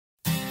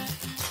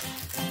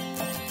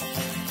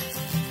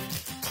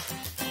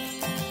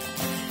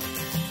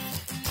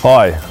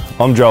Hi,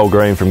 I'm Joel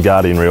Green from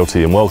Guardian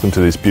Realty and welcome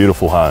to this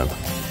beautiful home.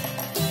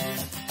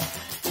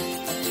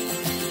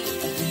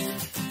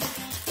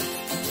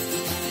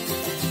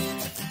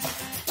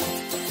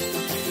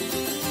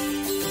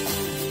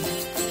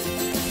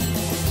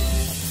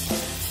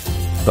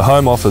 The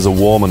home offers a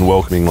warm and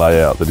welcoming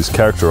layout that is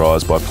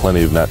characterised by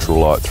plenty of natural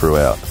light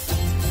throughout.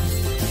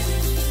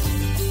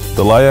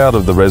 The layout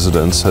of the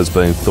residence has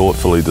been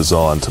thoughtfully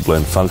designed to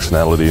blend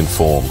functionality and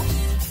form.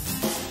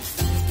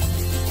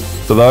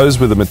 For those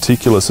with a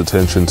meticulous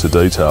attention to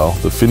detail,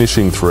 the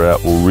finishing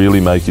throughout will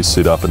really make you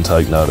sit up and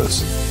take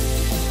notice.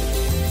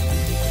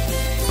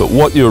 But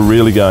what you're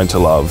really going to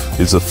love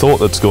is the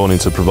thought that's gone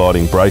into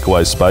providing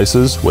breakaway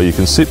spaces where you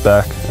can sit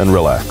back and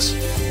relax.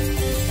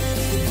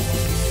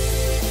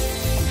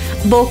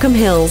 Baulkham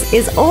Hills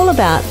is all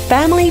about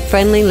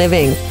family-friendly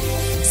living.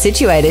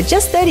 Situated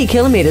just 30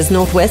 kilometres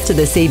northwest of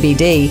the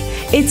CBD,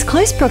 its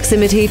close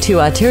proximity to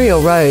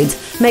arterial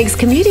roads makes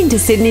commuting to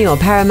Sydney or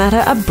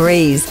Parramatta a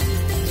breeze.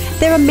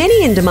 There are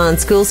many in-demand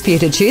schools for you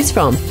to choose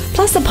from,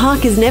 plus the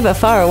park is never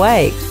far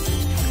away.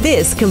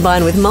 This,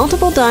 combined with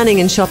multiple dining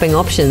and shopping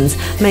options,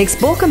 makes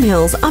Baulkham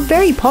Hills a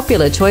very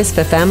popular choice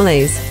for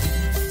families.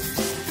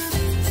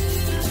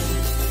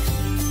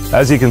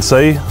 As you can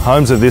see,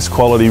 homes of this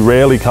quality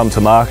rarely come to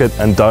market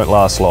and don't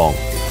last long.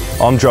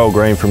 I'm Joel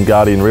Green from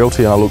Guardian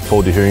Realty and I look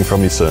forward to hearing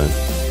from you soon.